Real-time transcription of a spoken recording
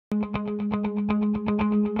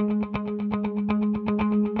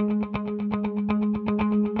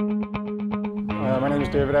name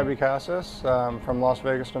is David Abicassis. I'm from Las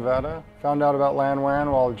Vegas, Nevada. Found out about LAN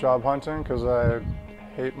WAN while job hunting because I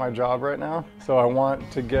hate my job right now. So I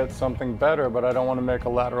want to get something better, but I don't want to make a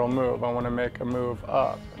lateral move. I want to make a move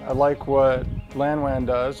up. I like what LAN WAN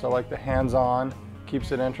does. I like the hands-on,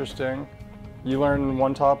 keeps it interesting. You learn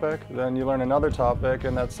one topic, then you learn another topic,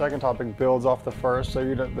 and that second topic builds off the first, so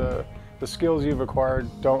the skills you've acquired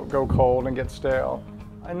don't go cold and get stale.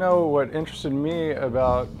 I know what interested me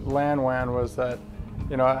about LAN WAN was that,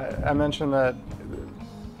 I mentioned that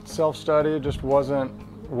self-study just wasn't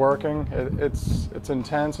working. It's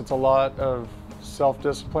intense, it's a lot of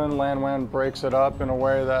self-discipline. LAN WAN breaks it up in a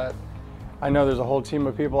way that I know there's a whole team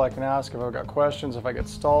of people I can ask if I've got questions, if I get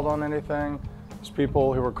stalled on anything. There's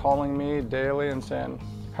people who are calling me daily and saying,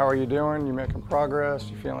 how are you doing? You making progress?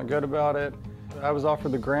 You feeling good about it? I was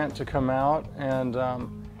offered the grant to come out, and I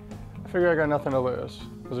figured I got nothing to lose.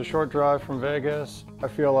 It was a short drive from Vegas. I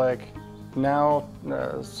feel like now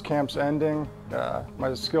this camp's ending.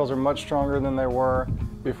 My skills are much stronger than they were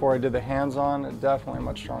before I did the hands-on, definitely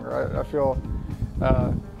much stronger. I feel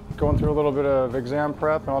going through a little bit of exam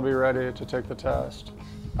prep and I'll be ready to take the test.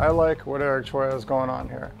 I like what Eric Choi has going on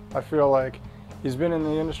here. I feel like he's been in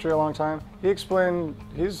the industry a long time.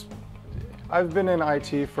 I've been in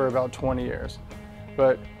IT for about 20 years,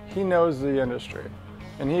 but he knows the industry.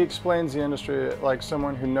 And he explains the industry like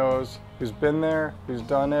someone who knows, who's been there, who's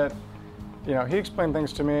done it. He explained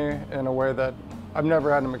things to me in a way that I've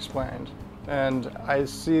never had them explained. And I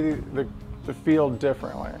see the field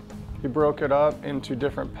differently. He broke it up into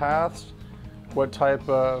different paths, what type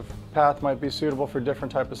of path might be suitable for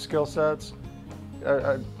different type of skill sets.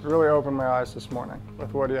 I really opened my eyes this morning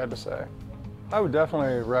with what he had to say. I would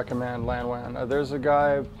definitely recommend LAN WAN. There's a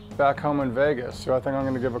guy back home in Vegas who I think I'm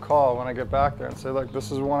going to give a call when I get back there and say, look, this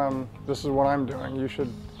is what I'm doing. You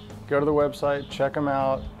should go to the website, check them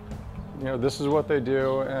out. This is what they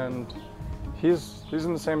do, and he's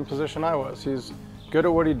in the same position I was. He's good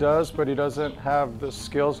at what he does, but he doesn't have the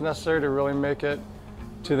skills necessary to really make it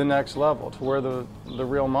to the next level, to where the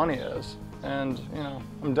real money is. And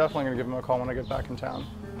I'm definitely going to give him a call when I get back in town.